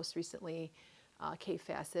my house recently, Kaffe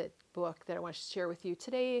Fassett book that I want to share with you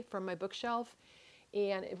today from my bookshelf.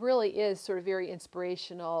 And it really is sort of very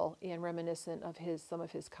inspirational and reminiscent of some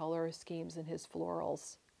of his color schemes and his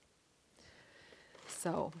florals.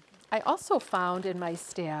 So I also found in my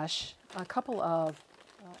stash a couple of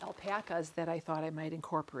alpacas that I thought I might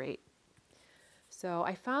incorporate. So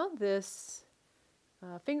I found this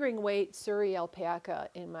fingering weight Surrey alpaca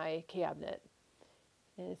in my cabinet.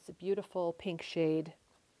 And it's a beautiful pink shade.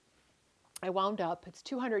 I wound up, it's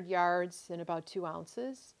 200 yards and about 2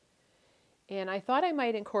 ounces. And I thought I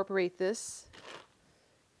might incorporate this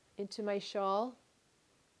into my shawl.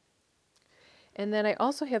 And then I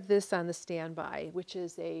also have this on the standby, which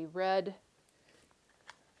is a red,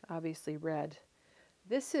 obviously red.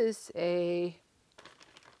 This is I've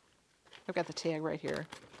got the tag right here.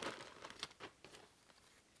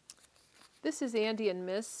 This is Andean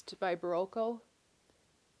Mist by Barocco.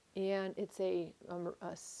 And it's a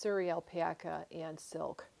Surrey alpaca and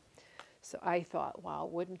silk. So I thought, wow,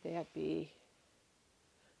 wouldn't that be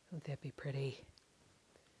pretty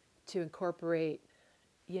to incorporate,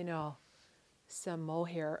 you know, some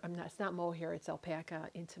mohair. It's not mohair, it's alpaca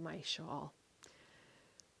into my shawl.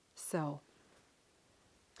 So,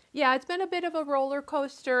 yeah, it's been a bit of a roller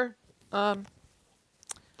coaster.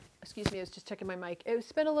 Excuse me, I was just checking my mic.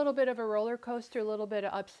 It's been a little bit of a roller coaster, a little bit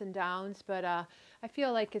of ups and downs, but I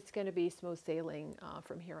feel like it's going to be smooth sailing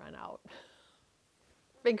from here on out.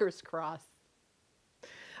 Fingers crossed.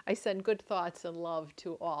 I send good thoughts and love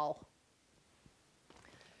to all.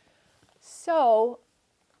 So,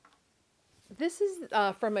 this is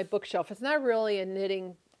from my bookshelf. It's not really a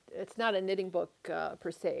knitting, it's not a knitting book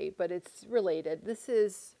per se, but it's related. This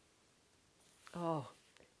is,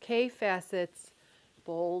 Kaffe Fassett's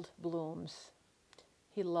Bold Blooms.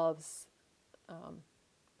 He loves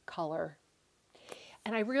color.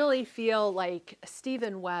 And I really feel like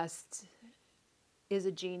Stephen West is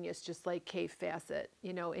a genius, just like Kaffe Fassett,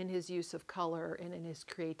 you know, in his use of color and in his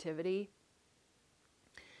creativity.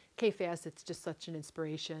 Kaffe Fassett's just such an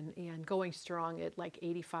inspiration and going strong at like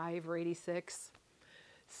 85 or 86.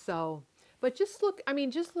 So, but just look, I mean,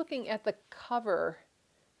 just looking at the cover,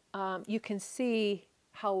 you can see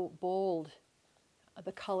how bold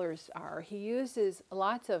the colors are. He uses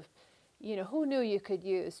lots of, you know, who knew you could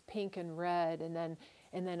use pink and red and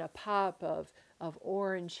then a pop of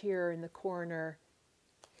orange here in the corner.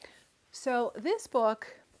 So this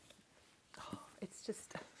book, it's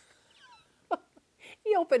just,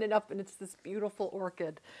 you open it up and it's this beautiful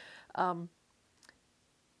orchid.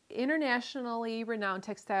 Internationally renowned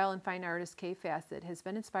textile and fine artist Kaffe Fassett has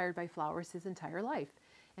been inspired by flowers his entire life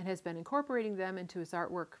and has been incorporating them into his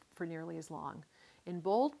artwork for nearly as long. In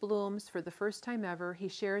Bold Blooms, for the first time ever, he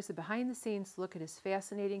shares a behind-the-scenes look at his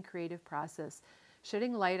fascinating creative process,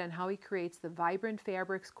 shedding light on how he creates the vibrant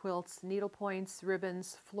fabrics, quilts, needlepoints,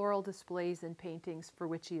 ribbons, floral displays, and paintings for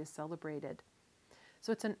which he is celebrated.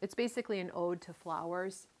 So it's basically an ode to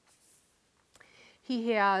flowers.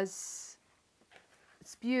 He has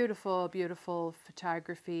it's beautiful, beautiful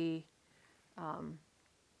photography.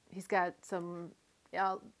 He's got some.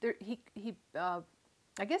 I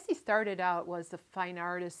guess he started out was a fine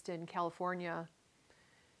artist in California,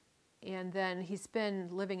 and then he's been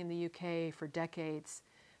living in the UK for decades.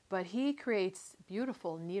 But he creates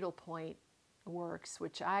beautiful needlepoint works,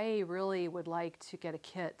 which I really would like to get a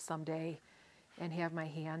kit someday and have my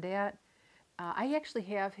hand at. I actually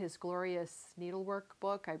have his glorious needlework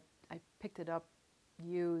book. I picked it up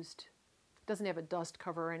used. It doesn't have a dust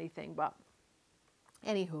cover or anything, but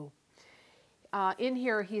anywho. In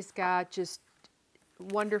here he's got just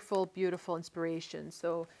wonderful, beautiful inspiration.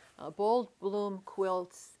 So Bold Bloom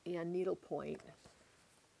quilts and needlepoint.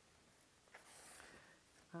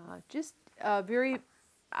 Just very,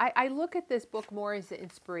 I look at this book more as an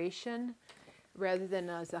inspiration rather than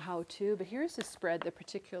as a how-to, but here's a spread that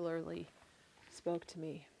particularly spoke to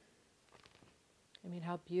me. I mean,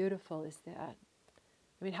 how beautiful is that?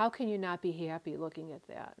 I mean, how can you not be happy looking at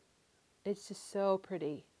that? It's just so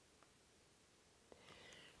pretty.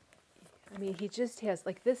 I mean, he just has,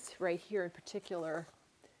 like this right here in particular,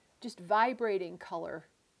 just vibrating color.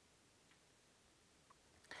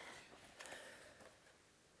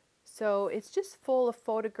 So it's just full of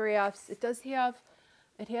photographs. It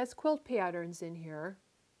has quilt patterns in here.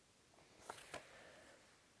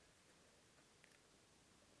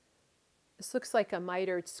 This looks like a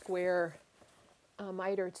mitered square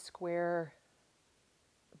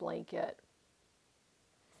blanket.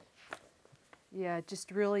 Yeah,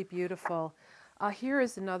 just really beautiful. Here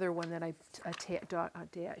is another one that I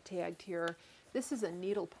tagged here. This is a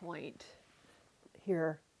needlepoint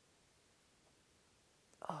here.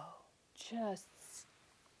 Oh, just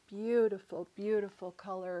beautiful, beautiful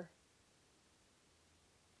color.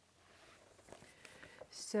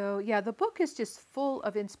 So yeah, the book is just full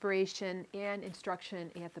of inspiration and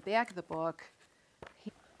instruction at the back of the book.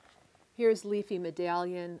 Here's Leafy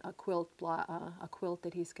Medallion, a quilt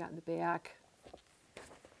that he's got in the back.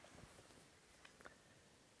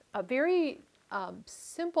 A very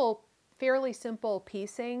simple, fairly simple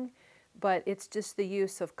piecing, but it's just the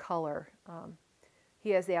use of color. He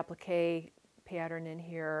has the applique pattern in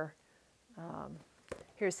here.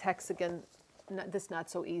 Here's hexagon, this not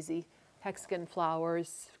so easy, hexagon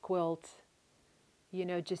flowers, quilt, you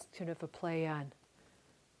know, just kind of a play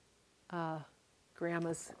on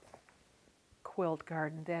Grandma's quilt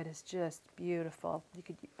garden. That is just beautiful. You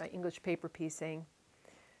could English paper piecing.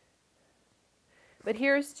 But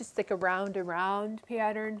here's just like a round and round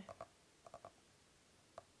pattern.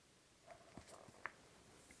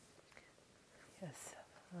 Yes,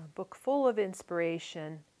 a book full of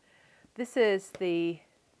inspiration. This is the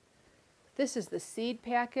seed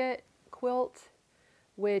packet quilt,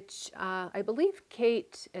 which I believe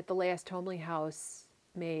Kate at the last Homely House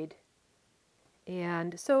made.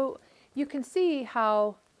 And so you can see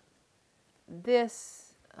how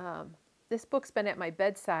this book's been at my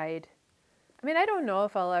bedside. I mean, I don't know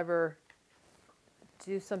if I'll ever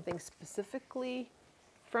do something specifically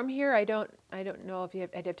from here. I don't know if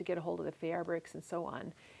I'd have to get a hold of the fabrics and so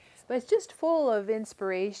on. But it's just full of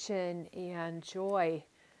inspiration and joy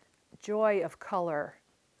of color.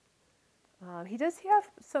 He does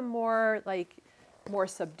have some more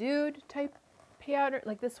subdued type pattern.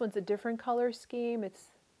 Like this one's a different color scheme. It's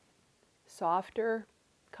softer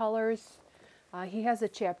colors. He has a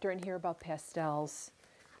chapter in here about pastels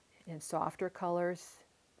and softer colors.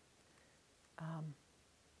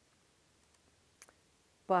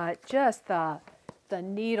 But just the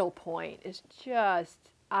needle point is just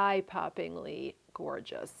eye-poppingly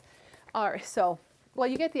gorgeous. All right, so, well,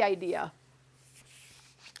 you get the idea.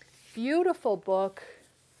 Beautiful book,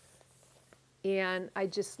 and I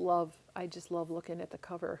just love looking at the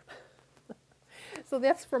cover. So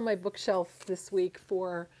that's from my bookshelf this week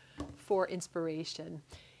for inspiration.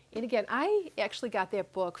 And again, I actually got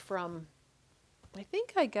that book from, I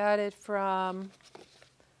think I got it from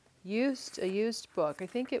a used book. I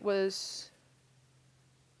think it was,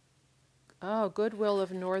 Goodwill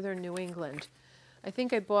of Northern New England. I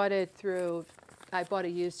think I bought a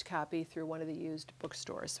used copy through one of the used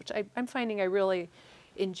bookstores, which I'm finding I really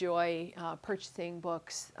enjoy purchasing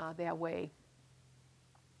books that way.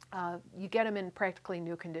 You get them in practically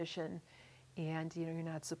new condition, and you know you're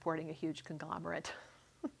not supporting a huge conglomerate.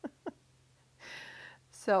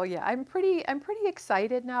 So yeah, I'm pretty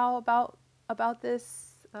excited now about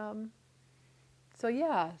this. So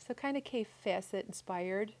yeah, so kind of Kaffe Fassett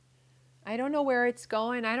inspired. I don't know where it's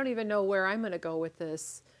going. I don't even know where I'm going to go with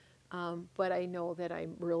this, but I know that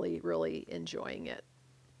I'm really enjoying it.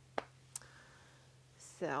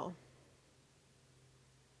 So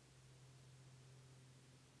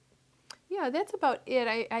yeah, that's about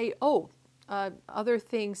it. Other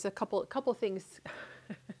things, a couple things.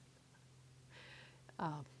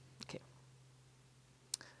 Okay.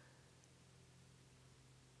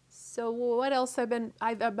 So what else I've been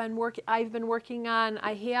working on?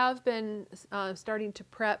 I have been starting to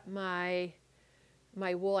prep my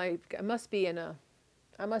wool. I must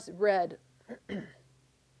read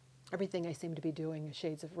everything I seem to be doing is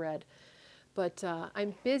shades of red, but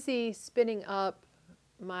I'm busy spinning up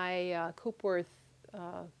my Coopworth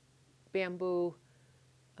bamboo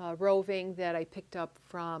roving that I picked up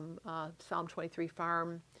from Psalm 23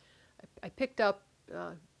 Farm. I picked up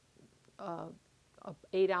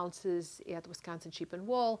 8 ounces at Wisconsin Sheep and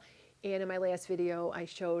Wool, and in my last video I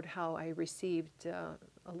showed how I received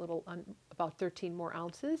about 13 more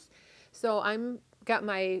ounces. So I'm got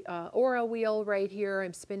my Aura wheel right here.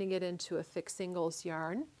 I'm spinning it into a thick singles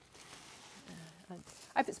yarn.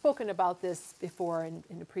 I've spoken about this before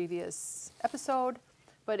in a previous episode,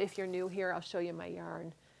 but if you're new here, I'll show you my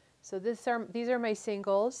yarn. So these are my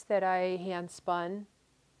singles that I hand spun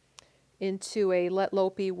into a Let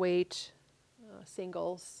Lopi weight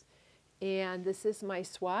singles, and this is my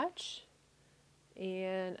swatch,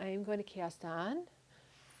 and I am going to cast on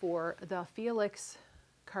for the Felix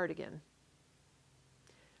cardigan.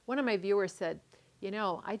 One of my viewers said, you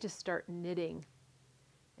know, I just start knitting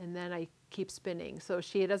and then I keep spinning, so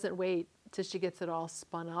she doesn't wait till she gets it all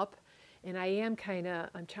spun up. And I'm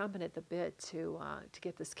chomping at the bit to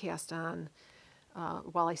get this cast on.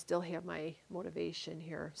 while I still have my motivation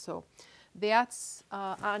here. So that's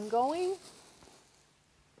ongoing.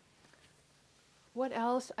 What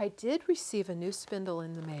else? I did receive a new spindle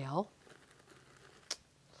in the mail.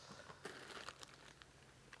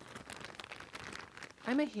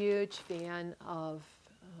 I'm a huge fan of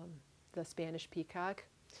the Spanish peacock.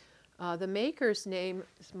 The maker's name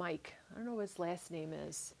is Mike. I don't know what his last name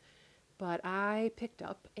is, but I picked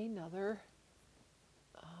up another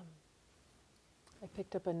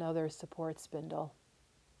support spindle.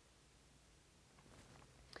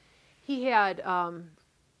 He had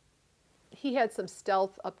some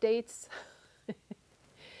stealth updates.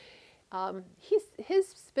 His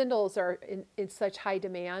spindles are in such high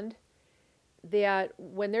demand that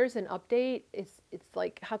when there's an update, it's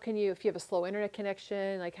like, how can you, if you have a slow internet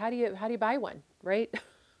connection, like how do you buy one, right?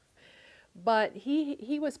 But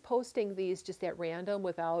he was posting these just at random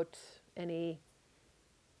without any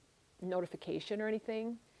notification or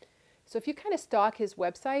anything. So if you kind of stalk his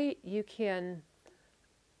website, you can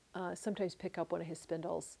sometimes pick up one of his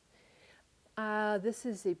spindles. This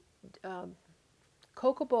is a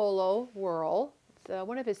Kokobolo Whirl. It's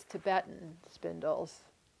one of his Tibetan spindles.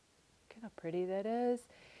 Look at how pretty that is.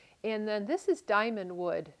 And then this is Diamond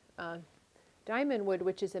Wood. Diamond Wood,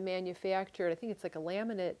 which is a manufactured, I think it's like a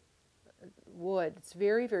laminate wood. It's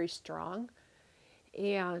very, very strong.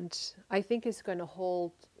 And I think is going to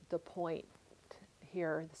hold the point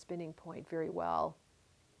here, the spinning point, very well.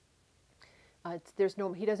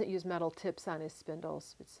 He doesn't use metal tips on his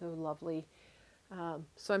spindles. It's so lovely.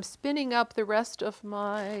 So I'm spinning up the rest of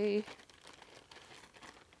my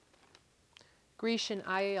Grecian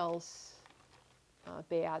Isles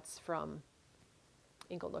bats from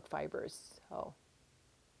Inglenook Fibers. Oh.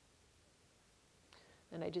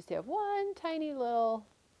 And I just have one tiny little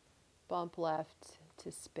bump left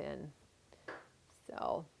to spin.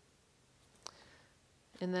 So,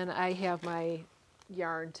 and then I have my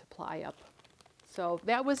yarn to ply up. So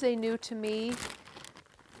that was a new to me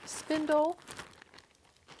spindle.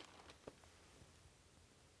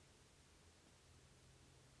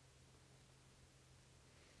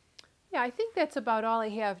 Yeah, I think that's about all I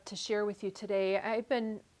have to share with you today. I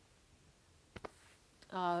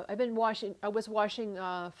was washing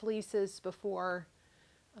fleeces before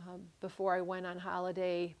I went on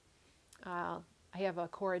holiday. I have a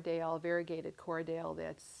Corriedale, variegated Corriedale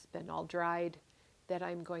that's been all dried that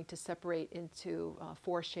I'm going to separate into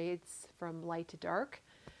 4 shades from light to dark.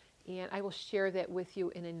 And I will share that with you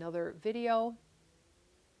in another video.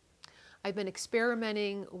 I've been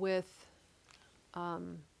experimenting with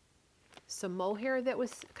some mohair that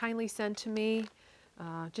was kindly sent to me.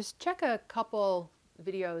 Just check a couple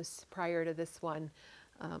videos prior to this one.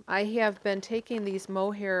 I have been taking these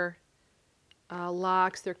mohair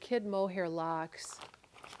locks. They're kid mohair locks.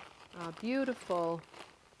 Beautiful,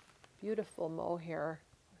 beautiful mohair.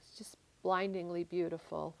 It's just blindingly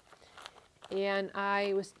beautiful. And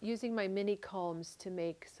I was using my mini combs to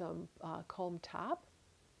make some comb top.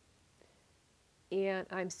 And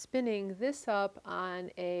I'm spinning this up on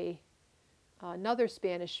another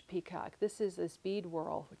Spanish peacock. This is this bead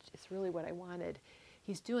whirl, which is really what I wanted.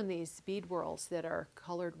 He's doing these bead whirls that are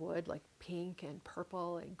colored wood, like pink and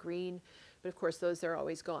purple and green. But of course, those are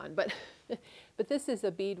always gone. But this is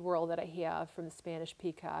a bead whirl that I have from the Spanish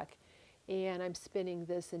peacock. And I'm spinning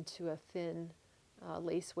this into a thin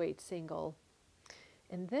lace weight single.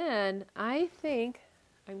 And then I think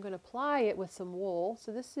I'm going to ply it with some wool.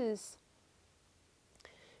 So this is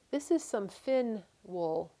some fin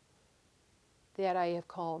wool that I have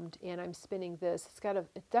combed, and I'm spinning this.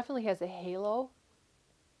 It definitely has a halo.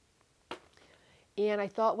 And I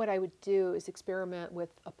thought what I would do is experiment with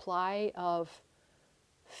a ply of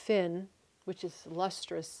fin, which is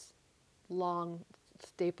lustrous, long,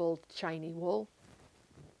 stapled, shiny wool.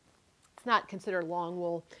 It's not considered long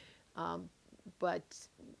wool, but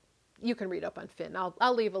you can read up on fin.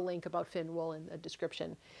 I'll leave a link about fin wool in the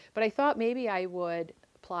description. But I thought maybe I would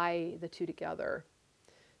ply the two together.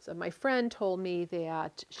 So my friend told me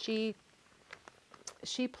that she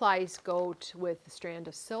plies goat with a strand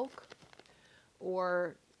of silk,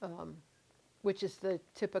 or which is the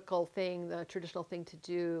typical thing, the traditional thing to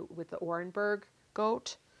do with the Orenburg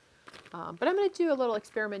goat. But I'm going to do a little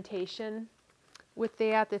experimentation with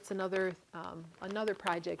that. That's another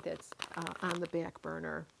project that's on the back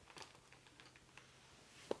burner.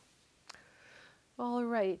 All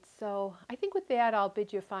right, so I think with that I'll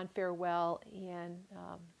bid you a fond farewell and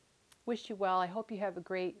wish you well. I hope you have a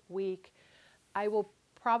great week. I will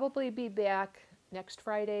probably be back next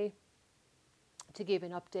Friday to give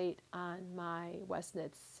an update on my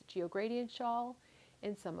Westknits Geogradient shawl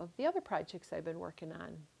and some of the other projects I've been working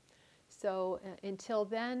on. So until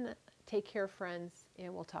then, take care, friends,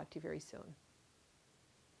 and we'll talk to you very soon.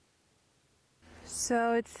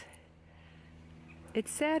 So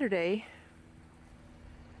it's Saturday.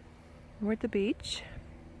 We're at the beach.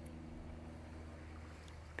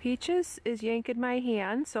 Peaches is yanking my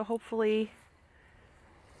hand, so hopefully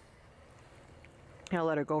I'll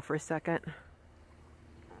let her go for a second.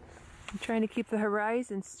 I'm trying to keep the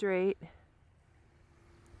horizon straight.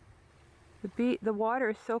 The water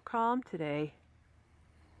is so calm today.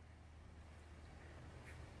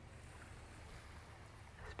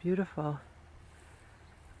 It's beautiful.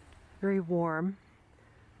 Very warm.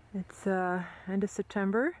 It's end of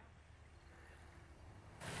September.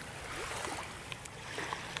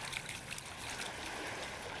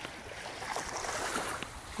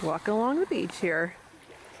 Walking along the beach here.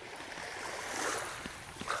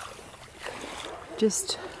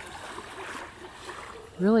 Just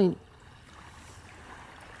really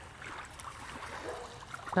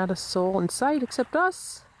not a soul in sight except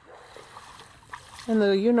us and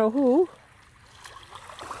the you-know-who.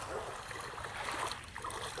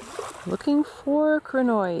 Looking for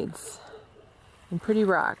crinoids and pretty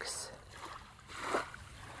rocks.